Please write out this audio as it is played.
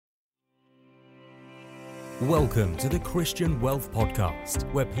Welcome to the Christian Wealth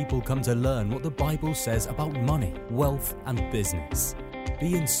Podcast, where people come to learn what the Bible says about money, wealth, and business.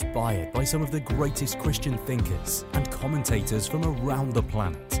 Be inspired by some of the greatest Christian thinkers and commentators from around the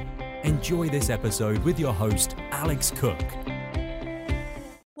planet. Enjoy this episode with your host, Alex Cook.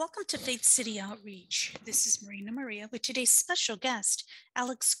 Welcome to Faith City Outreach. This is Marina Maria with today's special guest,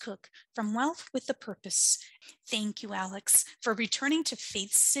 Alex Cook from Wealth with a Purpose. Thank you, Alex, for returning to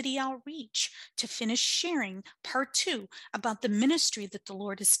Faith City Outreach to finish sharing part 2 about the ministry that the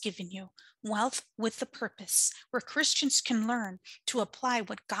Lord has given you, Wealth with a Purpose, where Christians can learn to apply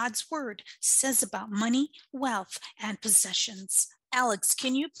what God's Word says about money, wealth, and possessions. Alex,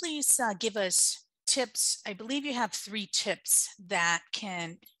 can you please give us tips? I believe you have 3 tips that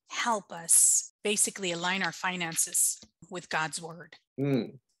can help us basically align our finances with God's Word.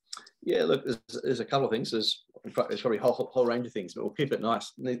 Yeah, look, there's a couple of things. There's probably a whole range of things, but we'll keep it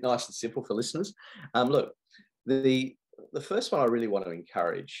nice and simple for listeners. Look, the first one I really want to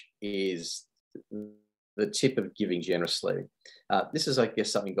encourage is the tip of giving generously. This is, I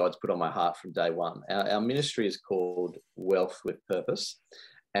guess, something God's put on my heart from day one. Our ministry is called Wealth with Purpose.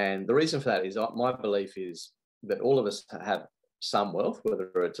 And the reason for that is my belief is that all of us have some wealth, whether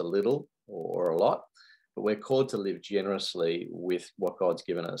it's a little or a lot, but we're called to live generously with what God's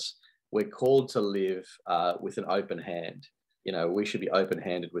given us. We're called to live with an open hand. You know, we should be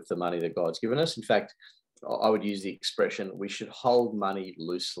open-handed with the money that God's given us. In fact, I would use the expression, we should hold money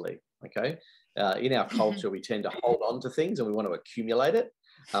loosely, okay? In our culture, we tend to hold on to things and we want to accumulate it.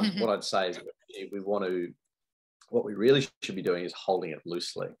 What I'd say is what we really should be doing is holding it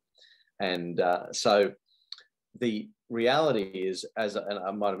loosely. And so the reality is, and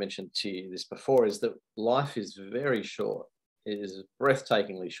I might have mentioned to you this before, is that life is very short. It is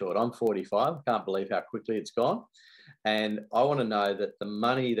breathtakingly short. I'm 45. I can't believe how quickly it's gone. And I want to know that the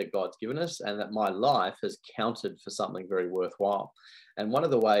money that God's given us and that my life has counted for something very worthwhile. And one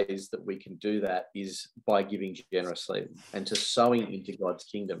of the ways that we can do that is by giving generously and to sowing into God's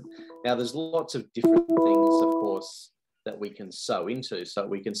kingdom. Now, there's lots of different things, of course, that we can sow into. So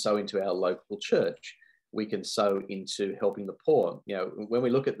we can sow into our local church. We can sow into helping the poor. You know, when we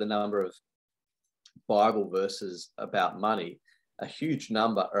look at the number of Bible verses about money, a huge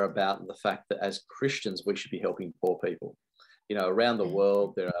number are about the fact that as Christians, we should be helping poor people. You know, around the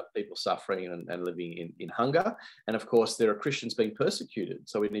world, there are people suffering and living in hunger. And of course, there are Christians being persecuted.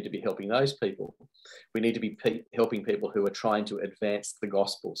 So we need to be helping those people. We need to be helping people who are trying to advance the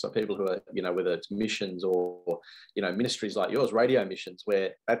gospel. So people who are, you know, whether it's missions or, you know, ministries like yours, radio missions,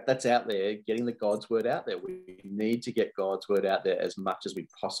 where that's out there, getting the God's word out there. We need to get God's word out there as much as we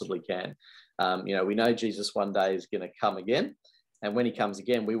possibly can. You know, we know Jesus one day is going to come again. And when he comes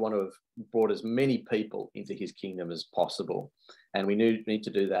again, we want to have brought as many people into his kingdom as possible. And we need to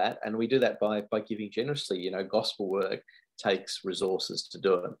do that. And we do that by giving generously. You know, gospel work takes resources to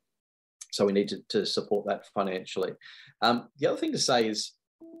do it. So we need to support that financially. The other thing to say is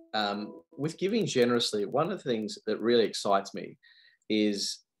with giving generously, one of the things that really excites me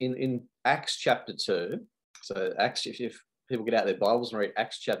is in Acts chapter 2. So Acts, if people get out their Bibles and read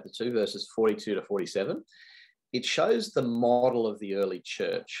Acts chapter 2, verses 42 to 47, it shows the model of the early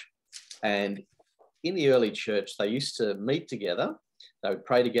church. And in the early church, they used to meet together. They would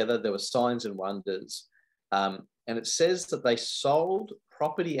pray together. There were signs and wonders. And it says that they sold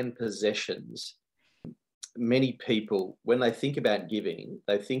property and possessions. Many people, when they think about giving,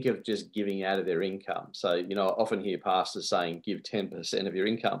 they think of just giving out of their income. So, you know, I often hear pastors saying, give 10% of your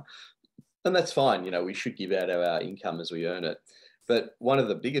income. And that's fine. You know, we should give out of our income as we earn it. But one of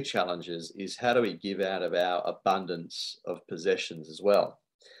the bigger challenges is how do we give out of our abundance of possessions as well?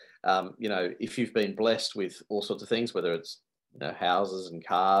 You know, if you've been blessed with all sorts of things, whether it's, you know, houses and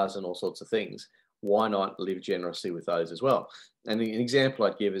cars and all sorts of things, why not live generously with those as well? And an example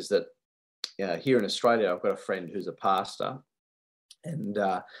I'd give is that here in Australia, I've got a friend who's a pastor, and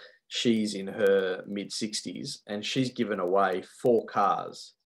she's in her mid-60s, and she's given away 4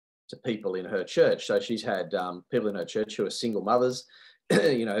 cars to people in her church. So she's had people in her church who are single mothers,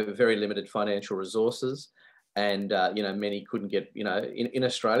 you know, very limited financial resources. And, you know, many couldn't get, you know, in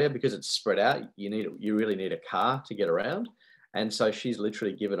Australia, because it's spread out, you really need a car to get around. And so she's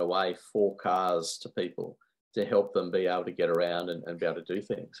literally given away 4 cars to people to help them be able to get around and be able to do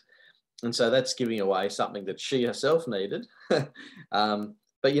things. And so that's giving away something that she herself needed.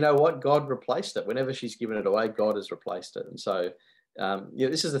 But you know what? God replaced it. Whenever she's given it away, God has replaced it. And so,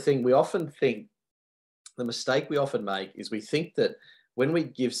 this is the thing. We often think, the mistake we often make is we think that when we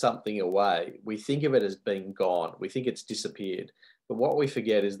give something away, we think of it as being gone. We think it's disappeared. But what we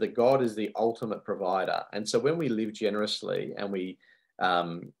forget is that God is the ultimate provider. And so when we live generously and we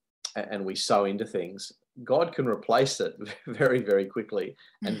sow into things, God can replace it very, very quickly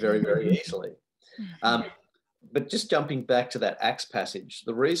and very, very easily. But just jumping back to that Acts passage,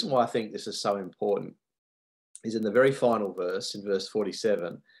 the reason why I think this is so important is in the very final verse, in verse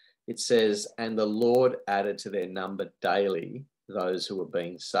 47, it says, "And the Lord added to their number daily those who were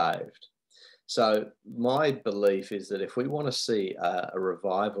being saved." So my belief is that if we want to see a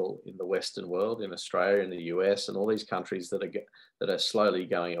revival in the Western world, in Australia, in the US, and all these countries that are slowly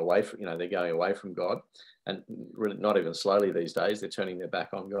going away from, they're going away from God, and really not even slowly these days, they're turning their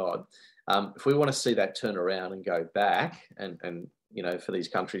back on God. If we want to see that turn around and go back, and for these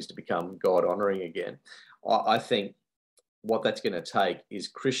countries to become God honoring again, I think what that's going to take is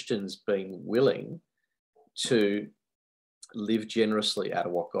Christians being willing to live generously out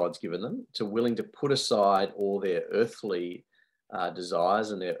of what God's given them, to willing to put aside all their earthly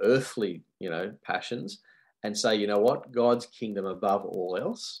desires and their earthly, passions, and say, you know what, God's kingdom above all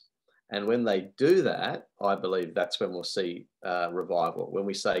else. And when they do that, I believe that's when we'll see revival. When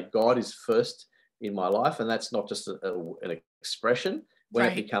we say God is first in my life, and that's not just an expression,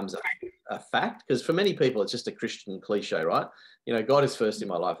 when it becomes a fact, because for many people it's just a Christian cliche, right? God is first in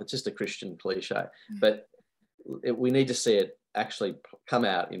my life. It's just a Christian cliche, but we need to see it actually come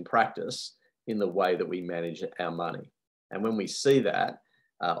out in practice in the way that we manage our money. And when we see that,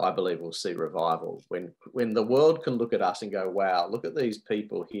 I believe we'll see revival. When the world can look at us and go, wow, look at these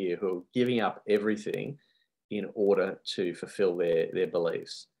people here who are giving up everything in order to fulfill their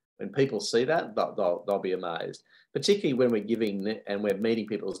beliefs. When people see that, they'll be amazed, particularly when we're giving and we're meeting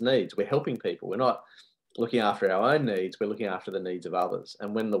people's needs. We're helping people. We're not looking after our own needs. We're looking after the needs of others.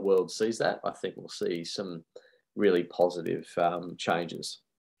 And when the world sees that, I think we'll see some really positive changes.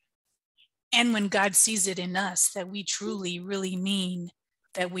 And when God sees it in us, that we truly, really mean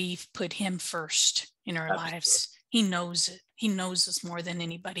that we've put him first in our lives. He knows it. He knows us more than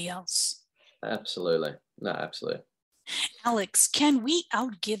anybody else. Absolutely. No, absolutely. Alex, can we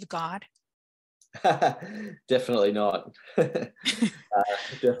outgive God? Definitely not.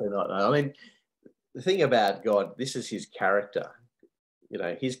 Definitely not. No. I mean, the thing about God, this is his character.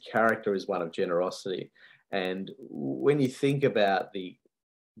 His character is one of generosity. And when you think about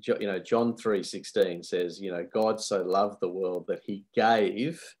John 3:16 says, God so loved the world that he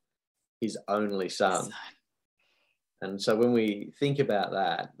gave his only son. And so when we think about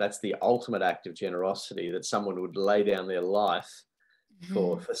that, that's the ultimate act of generosity, that someone would lay down their life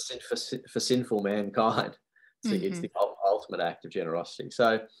for sinful mankind. It's the ultimate act of generosity.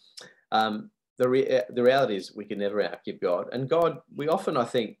 So the reality is we can never outgive God. And God, we often, I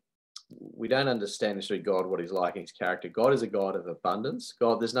think, we don't understand necessarily God, what he's like in his character. God is a God of abundance.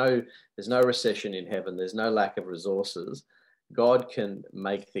 God, there's no recession in heaven. There's no lack of resources. God can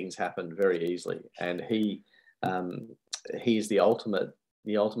make things happen very easily, and he is the ultimate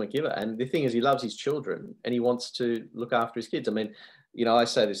giver. And the thing is, he loves his children, and he wants to look after his kids. I mean, I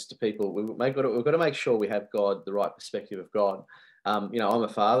say this to people: we've got to make sure we have God, the right perspective of God. I'm a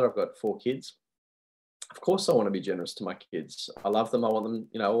father. I've got 4 kids. Of course, I want to be generous to my kids. I love them. I want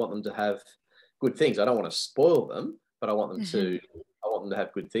them to have good things. I don't want to spoil them, but I want them to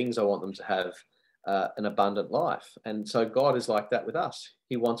have good things. I want them to have an abundant life. And so God is like that with us.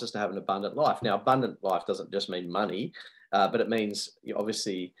 He wants us to have an abundant life. Now, abundant life doesn't just mean money, but it means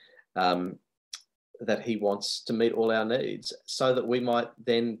obviously that he wants to meet all our needs so that we might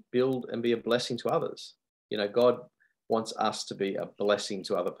then build and be a blessing to others. God wants us to be a blessing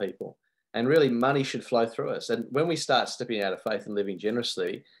to other people. And really, money should flow through us. And when we start stepping out of faith and living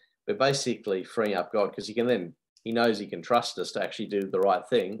generously, we're basically freeing up God, because he knows he can trust us to actually do the right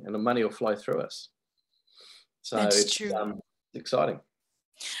thing, and the money will flow through us. So it's true. Exciting.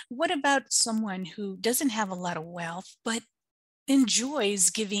 What about someone who doesn't have a lot of wealth, but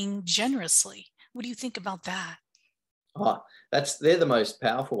enjoys giving generously? What do you think about that? They're the most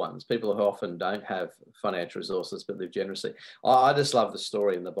powerful ones. People who often don't have financial resources but live generously. I just love the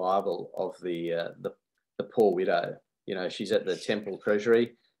story in the Bible of the poor widow. She's at the temple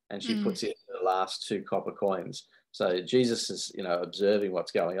treasury and she puts in the last 2 copper coins. So Jesus is, observing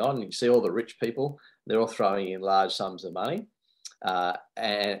what's going on. You see all the rich people; they're all throwing in large sums of money, but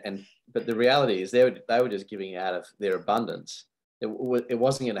the reality is they were just giving out of their abundance. It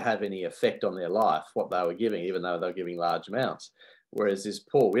wasn't going to have any effect on their life, what they were giving, even though they were giving large amounts. Whereas this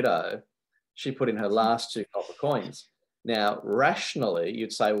poor widow, she put in her last 2 copper coins. Now, rationally,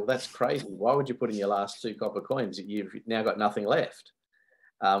 you'd say, well, that's crazy. Why would you put in your last 2 copper coins? You've now got nothing left.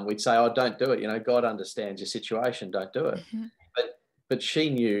 We'd say, oh, don't do it. God understands your situation. Don't do it. Mm-hmm. But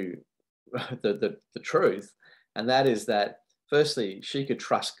she knew the truth, and that is that, firstly, she could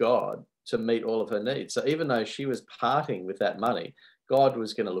trust God to meet all of her needs. So even though she was parting with that money, God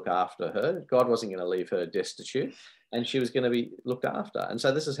was going to look after her. God wasn't going to leave her destitute, and she was going to be looked after. And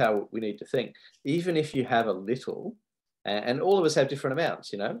so this is how we need to think. Even if you have a little, and all of us have different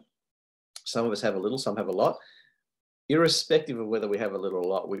amounts, some of us have a little, some have a lot. Irrespective of whether we have a little or a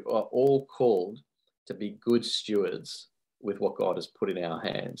lot, we are all called to be good stewards with what God has put in our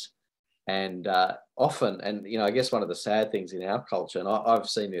hands. And often, and I guess one of the sad things in our culture, and I've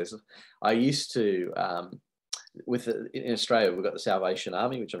seen this, I used to, in Australia, we've got the Salvation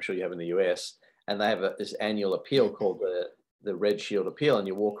Army, which I'm sure you have in the US, and they have this annual appeal called the Red Shield Appeal, and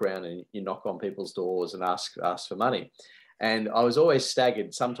you walk around and you knock on people's doors and ask for money. And I was always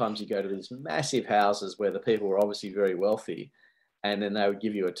staggered. Sometimes you go to these massive houses where the people were obviously very wealthy, and then they would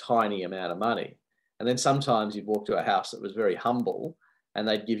give you a tiny amount of money. And then sometimes you'd walk to a house that was very humble, and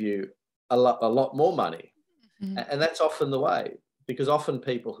they'd give you a lot more money. Mm-hmm. And that's often the way, because often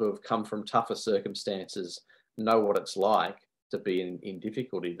people who have come from tougher circumstances know what it's like to be in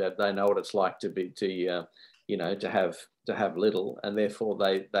difficulty. That they know what it's like to have little, and therefore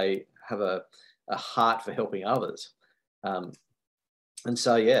they have a heart for helping others. And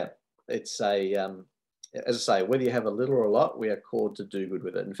so, it's as I say, whether you have a little or a lot, we are called to do good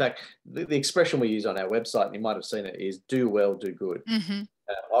with it. In fact, the expression we use on our website, and you might have seen it, is do well, do good. Mm-hmm.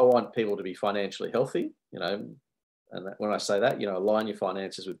 I want people to be financially healthy, and when I say that, align your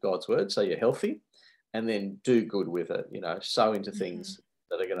finances with God's word so you're healthy, and then do good with it, sow into things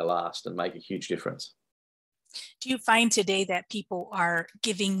that are going to last and make a huge difference. Do you find today that people are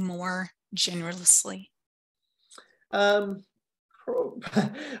giving more generously? I'd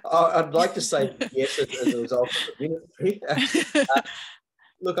like to say yes as a result of the ministry.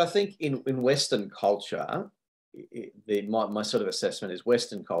 Look, I think in Western culture, my sort of assessment is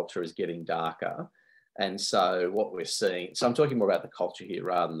Western culture is getting darker. And so what we're seeing, so I'm talking more about the culture here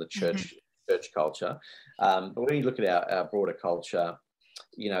rather than the church culture. But when you look at our broader culture,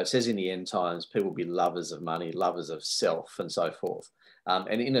 it says in the end times, people will be lovers of money, lovers of self, and so forth.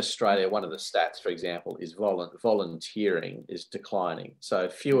 And in Australia, one of the stats, for example, is volunteering is declining. So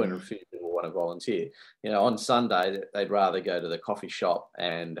fewer and fewer people want to volunteer. On Sunday, they'd rather go to the coffee shop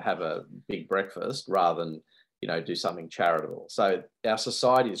and have a big breakfast rather than, do something charitable. So our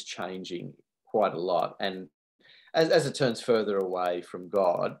society is changing quite a lot. And as it turns further away from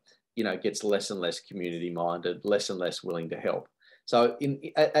God, it gets less and less community-minded, less and less willing to help. So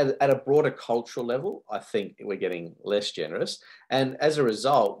at a broader cultural level, I think we're getting less generous. And as a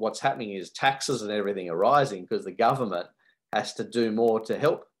result, what's happening is taxes and everything are rising because the government has to do more to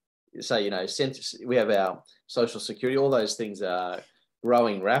help. So, we have our social security, all those things are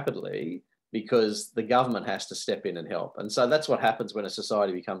growing rapidly because the government has to step in and help. And so that's what happens when a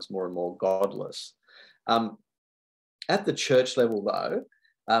society becomes more and more godless. At the church level, though,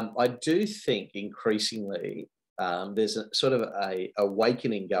 I do think increasingly there's a sort of a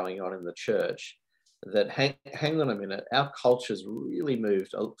awakening going on in the church that hang on a minute, our culture's really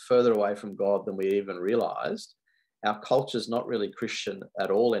moved further away from God than we even realized. Our culture's not really Christian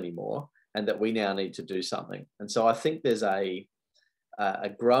at all anymore, and that we now need to do something. And so I think there's a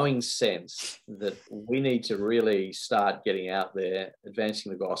growing sense that we need to really start getting out there,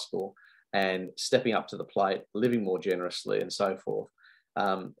 advancing the gospel and stepping up to the plate, living more generously and so forth.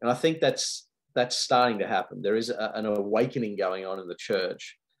 And I think that's starting to happen. There is an awakening going on in the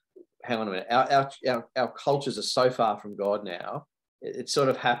church. Hang on a minute. Our cultures are so far from God now. It sort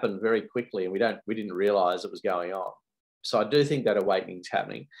of happened very quickly, and we didn't realize it was going on. So I do think that awakening's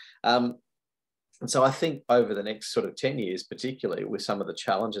happening. And so I think over the next sort of 10 years, particularly with some of the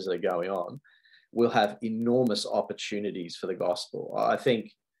challenges that are going on, we'll have enormous opportunities for the gospel. I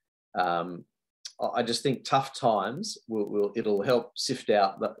just think tough times it'll help sift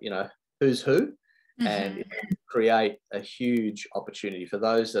out who's who, and create a huge opportunity for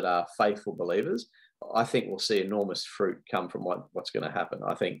those that are faithful believers. I think we'll see enormous fruit come from what's going to happen.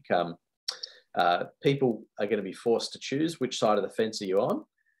 I think people are going to be forced to choose which side of the fence are you on,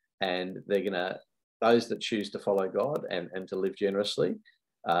 and those that choose to follow God and to live generously,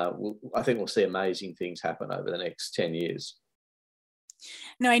 I think we'll see amazing things happen over the next 10 years.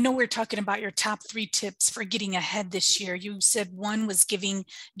 Now, I know we're talking about your top 3 tips for getting ahead this year. You said 1 was giving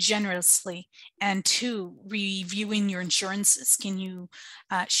generously, and 2, reviewing your insurances. Can you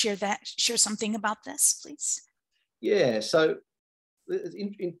share something about this, please? Yeah, so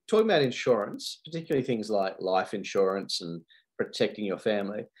in talking about insurance, particularly things like life insurance and protecting your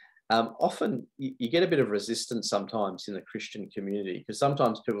family, often you get a bit of resistance sometimes in the Christian community, because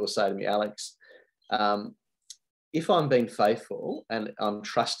sometimes people will say to me, Alex, if I'm being faithful and I'm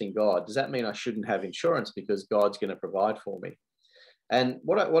trusting God, does that mean I shouldn't have insurance because God's going to provide for me? And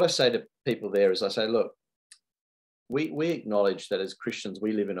what I say to people there is I say, look, we acknowledge that as Christians,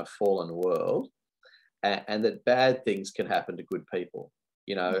 we live in a fallen world, and that bad things can happen to good people.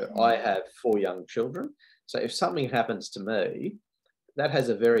 You know, I have 4 young children. So if something happens to me, that has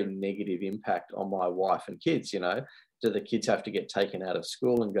a very negative impact on my wife and kids. You know, do the kids have to get taken out of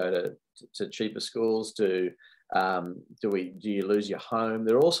school and go to cheaper schools? Do you lose your home?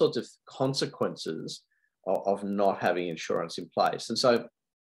 There are all sorts of consequences of not having insurance in place. And so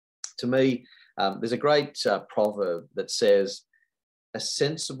to me, there's a great proverb that says, a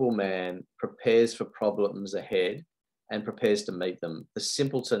sensible man prepares for problems ahead and prepares to meet them. The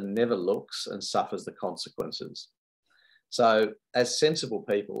simpleton never looks and suffers the consequences. So as sensible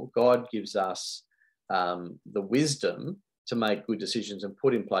people, God gives us the wisdom to make good decisions and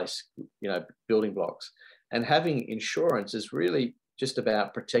put in place, you know, building blocks. And having insurance is really just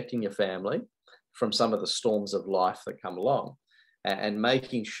about protecting your family from some of the storms of life that come along, and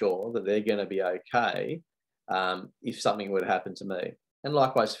making sure that they're going to be okay if something would happen to me. And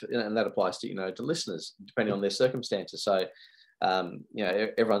likewise, and that applies to, you know, to listeners, depending on their circumstances. So, you know,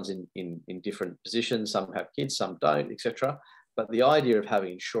 everyone's in different positions. Some have kids, some don't, etc. But the idea of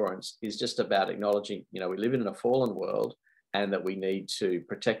having insurance is just about acknowledging, you know, we live in a fallen world, and that we need to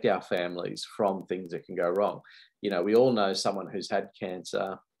protect our families from things that can go wrong. You know, we all know someone who's had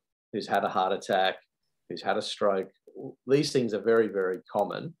cancer, who's had a heart attack, who's had a stroke. These things are very, very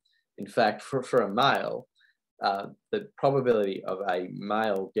common. In fact, for a male, the probability of a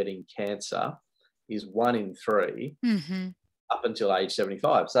male getting cancer is 1 in 3 up until age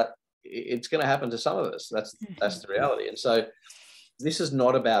 75. So it's going to happen to some of us. That's the reality. And so this is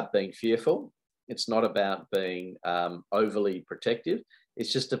not about being fearful. It's not about being overly protective.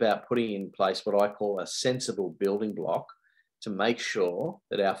 It's just about putting in place what I call a sensible building block to make sure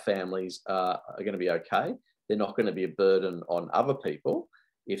that our families are going to be okay. They're not going to be a burden on other people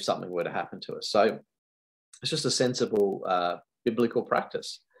if something were to happen to us. So it's just a sensible biblical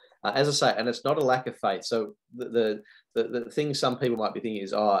practice. As I say, and it's not a lack of faith. So the thing some people might be thinking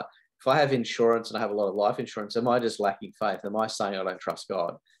is, if I have insurance and I have a lot of life insurance, am I just lacking faith? Am I saying I don't trust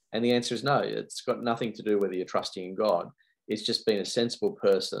God? And the answer is no. It's got nothing to do whether you're trusting in God. It's just being a sensible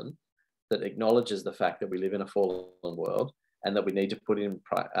person that acknowledges the fact that we live in a fallen world, and that we need to put in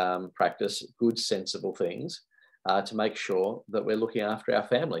practice good, sensible things to make sure that we're looking after our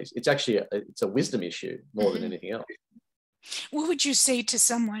families. It's actually it's a wisdom issue more than anything else. What would you say to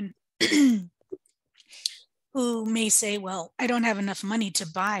someone who may say, well, I don't have enough money to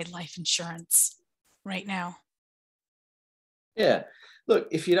buy life insurance right now? Yeah. Look,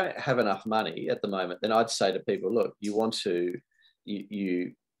 if you don't have enough money at the moment, then I'd say to people, look, you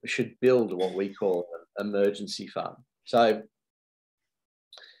should build what we call an emergency fund. So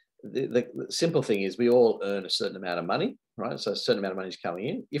the simple thing is we all earn a certain amount of money, right? So a certain amount of money is coming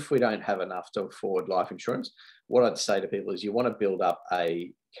in. If we don't have enough to afford life insurance, what I'd say to people is you want to build up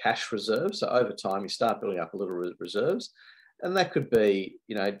a cash reserve. So over time, you start building up a little reserves. And that could be,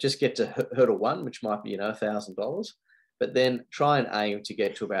 you know, just get to hurdle 1, which might be, you know, $1,000. But then try and aim to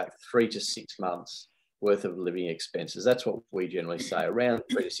get to about 3 to 6 months worth of living expenses. That's what we generally say, around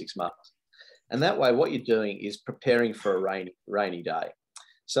 3 to 6 months. And that way, what you're doing is preparing for a rainy day.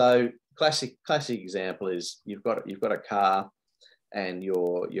 So classic example is you've got a car, and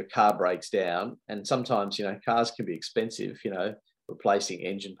your car breaks down, and sometimes, you know, cars can be expensive, you know, replacing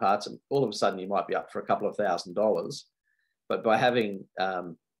engine parts, and all of a sudden you might be up for a couple of $1,000. But by having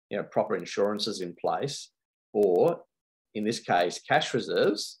you know, proper insurances in place, or in this case, cash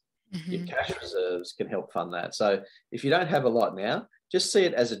reserves, your cash reserves can help fund that. So if you don't have a lot now, just see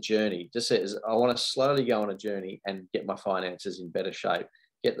it as a journey. Just see it as, I want to slowly go on a journey and get my finances in better shape,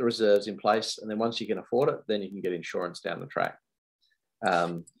 get the reserves in place. And then once you can afford it, then you can get insurance down the track.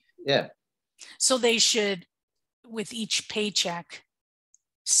 Yeah. So they should, with each paycheck,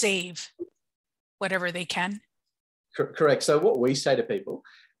 save whatever they can? Correct. So what we say to people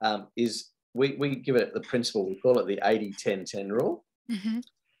is we give it the principle, we call it the 80-10-10 rule.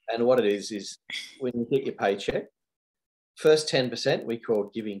 And what it is when you get your paycheck, first 10% we call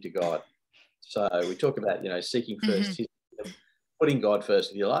giving to God. So we talk about, you know, seeking first, putting God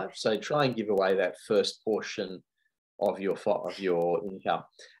first in your life. So try and give away that first portion of your income.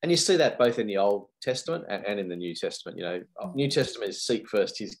 And you see that both in the Old Testament and in the New Testament. You know, New Testament is seek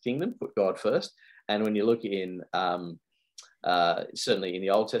first his kingdom, put God first. And when you look in, certainly in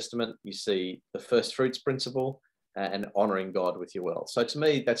the Old Testament, you see the first fruits principle and honouring God with your wealth. So to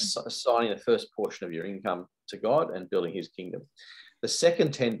me, that's assigning the first portion of your income to God and building his kingdom. The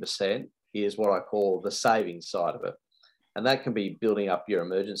second 10% is what I call the savings side of it. And that can be building up your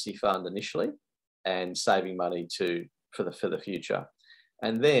emergency fund initially and saving money for the future.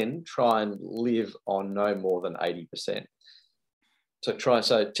 and then try and live on no more than 80%. So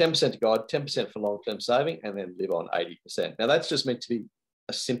 10% to God, 10% for long-term saving, and then live on 80%. Now that's just meant to be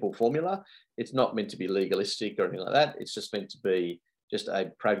a simple formula. It's not meant to be legalistic or anything like that. It's just meant to be just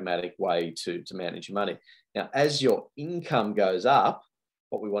a pragmatic way to manage your money. Now, as your income goes up,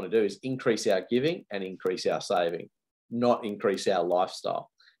 what we want to do is increase our giving and increase our saving, not increase our lifestyle.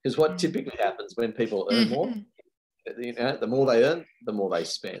 Because what typically happens when people earn more, the more they earn, the more they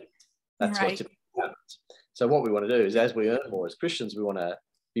spend. That's right. What typically happens. So what we want to do is, as we earn more as Christians, we want to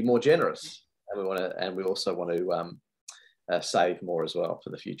be more generous, and we also want to save more as well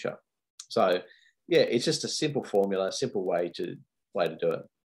for the future. So yeah, it's just a simple formula, a simple way to do it.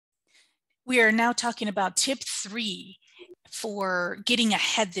 We are now talking about tip 3 for getting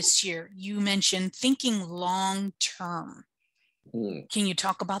ahead this year. You mentioned thinking long term. Can you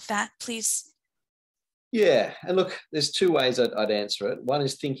talk about that, please? Yeah, and look, there's 2 ways I'd answer it. One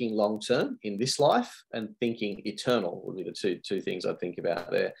is thinking long term in this life, and thinking eternal would be the two things I'd think about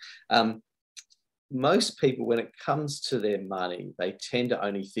there. Most people, when it comes to their money, they tend to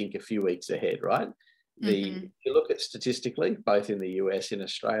only think a few weeks ahead, right? If you look at statistically, both in the US and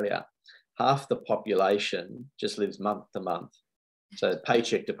Australia, half the population just lives month to month, so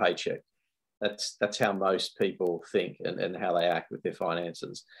paycheck to paycheck. That's how most people think and how they act with their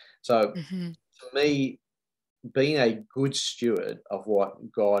finances. So for me, being a good steward of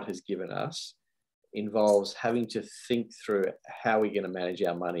what God has given us involves having to think through how we're going to manage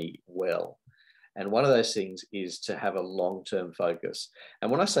our money well. And one of those things is to have a long-term focus.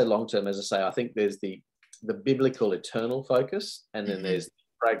 And when I say long-term, as I say, I think there's the biblical eternal focus, and then there's the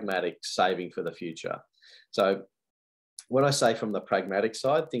pragmatic saving for the future. So when I say from the pragmatic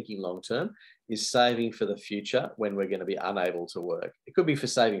side, thinking long-term is saving for the future when we're going to be unable to work. It could be for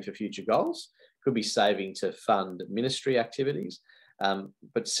saving for future goals, could be saving to fund ministry activities,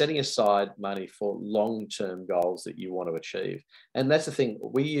 but setting aside money for long-term goals that you want to achieve. And that's the thing,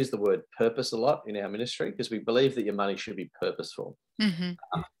 we use the word purpose a lot in our ministry because we believe that your money should be purposeful.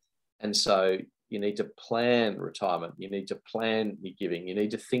 And so you need to plan retirement, you need to plan your giving, you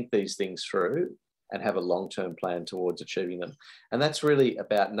need to think these things through and have a long-term plan towards achieving them. And that's really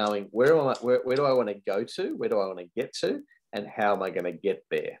about knowing where do I want to go to, where do I want to get to, and how am I going to get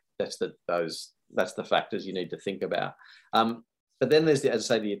there? That's the factors you need to think about. But then there's,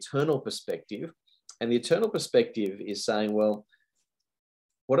 as I say, the eternal perspective. And the eternal perspective is saying, well,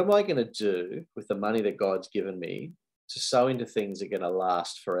 what am I going to do with the money that God's given me to sow into things that are going to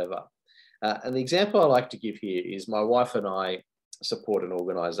last forever? And the example I like to give here is my wife and I support an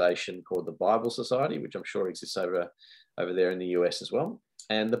organisation called the Bible Society, which I'm sure exists over there in the US as well.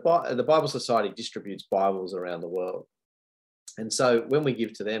 And the Bible Society distributes Bibles around the world. And so when we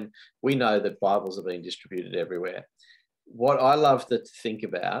give to them, we know that Bibles are being distributed everywhere. What I love to think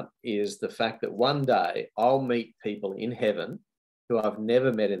about is the fact that one day I'll meet people in heaven who I've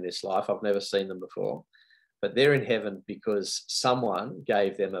never met in this life. I've never seen them before, but they're in heaven because someone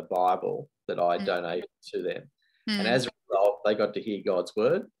gave them a Bible that I donated to them. And as a result, they got to hear God's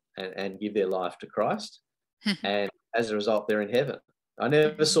word and give their life to Christ. And as a result, they're in heaven. I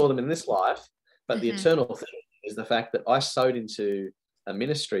never saw them in this life, but the eternal thing is the fact that I sowed into a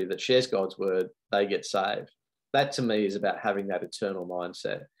ministry that shares God's word, they get saved. That to me is about having that eternal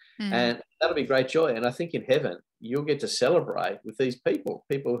mindset. And that'll be great joy. And I think in heaven, you'll get to celebrate with these people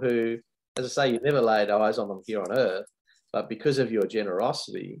who, as I say, you never laid eyes on them here on earth, but because of your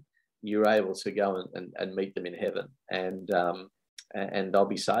generosity, you're able to go and meet them in heaven, and they'll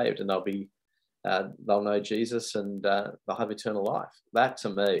be saved, and they'll know Jesus, and they'll have eternal life. That to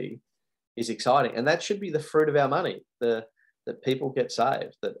me is exciting, and that should be the fruit of our money. That people get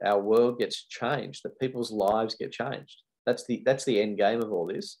saved, that our world gets changed, that people's lives get changed. That's the end game of all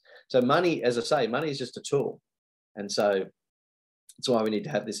this. So money, as I say, money is just a tool, and so that's why we need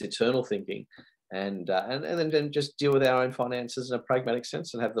to have this eternal thinking. And then just deal with our own finances in a pragmatic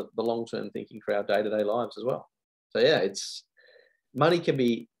sense and have the long-term thinking for our day-to-day lives as well. So yeah, money can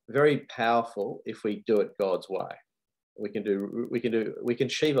be very powerful if we do it God's way. We can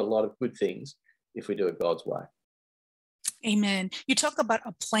achieve a lot of good things if we do it God's way. Amen. You talk about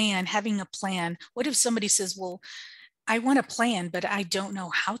a plan, having a plan. What if somebody says, well, I want a plan, but I don't know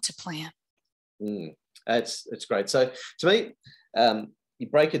how to plan? It's great. So to me, you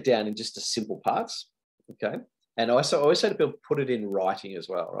break it down in just the simple parts, okay? And I always say to people, put it in writing as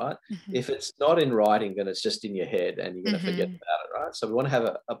well, right? If it's not in writing, then it's just in your head and you're going to forget about it, right? So we want to have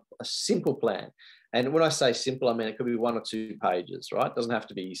a simple plan. And when I say simple, I mean it could be 1 or 2 pages, right? It doesn't have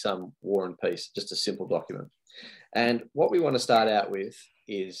to be some war and peace, just a simple document. And what we want to start out with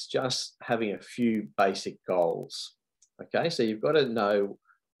is just having a few basic goals, Okay, so you've got to know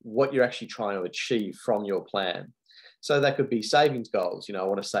what you're actually trying to achieve from your plan. So that could be savings goals. I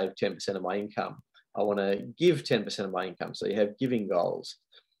want to save 10% of my income. I want to give 10% of my income. So you have giving goals.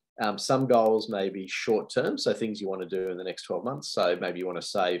 Some goals may be short term, so things you want to do in the next 12 months. So maybe you want to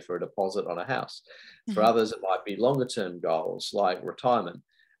save for a deposit on a house. Mm-hmm. For others, it might be longer term goals like retirement.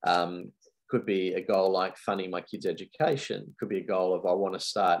 Could be a goal like funding my kids' education. Could be a goal of I want to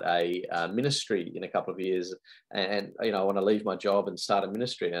start a ministry in a couple of years, and I want to leave my job and start a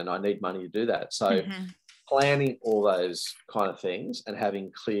ministry, and I need money to do that. So planning all those kind of things and having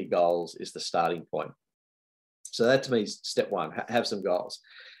clear goals is the starting point. So that to me is step one, have some goals.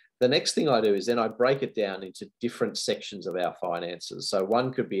 The next thing I do is then I break it down into different sections of our finances. So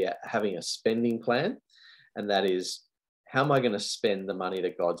one could be having a spending plan, and that is, how am I going to spend the money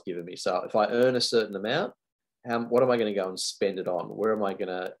that God's given me? So if I earn a certain amount, what am I going to go and spend it on? Where am I going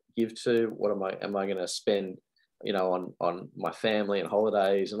to give to? What am I going to spend, on my family and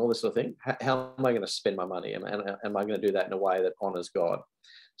holidays and all this sort of thing? How am I going to spend my money? Am I going to do that in a way that honors God?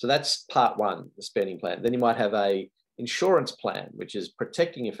 So that's part one, the spending plan. Then you might have a insurance plan, which is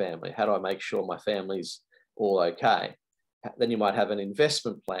protecting your family. How do I make sure my family's all okay? Then you might have an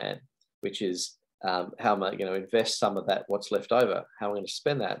investment plan, which is how am I going to invest some of that, what's left over? How am I going to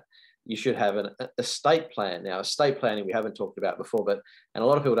spend that? You should have an estate plan. Now, estate planning we haven't talked about before, and a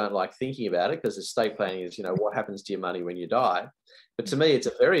lot of people don't like thinking about it because estate planning is, what happens to your money when you die? But to me, it's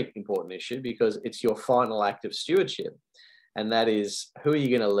a very important issue because it's your final act of stewardship. And that is, who are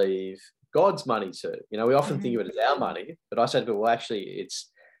you going to leave God's money to? We often think of it as our money, but I say to people, well, actually,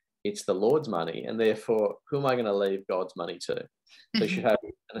 it's the Lord's money. And therefore, who am I going to leave God's money to? So you should have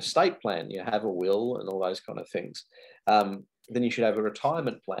an estate plan, you have a will and all those kind of things. Then you should have a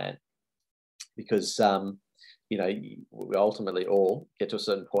retirement plan because, we ultimately all get to a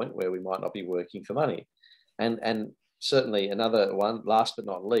certain point where we might not be working for money. And certainly another one, last but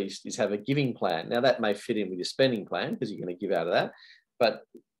not least, is have a giving plan. Now that may fit in with your spending plan because you're going to give out of that, but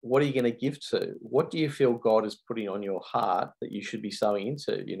what are you going to give to? What do you feel God is putting on your heart that you should be sowing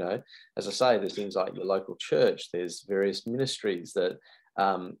into? As I say, there's things like your local church, there's various ministries that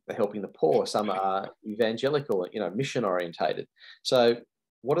are helping the poor. Some are evangelical, mission orientated. So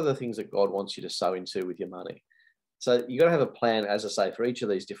what are the things that God wants you to sow into with your money? So you got to have a plan, as I say, for each of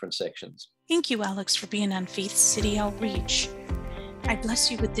these different sections. Thank you, Alex, for being on Faith City Outreach. I bless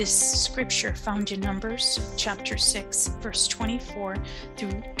you with this scripture found in Numbers chapter 6, verse 24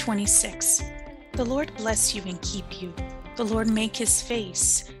 through 26. The Lord bless you and keep you. The Lord make his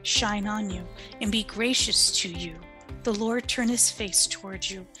face shine on you and be gracious to you. The Lord turn his face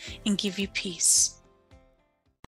towards you and give you peace.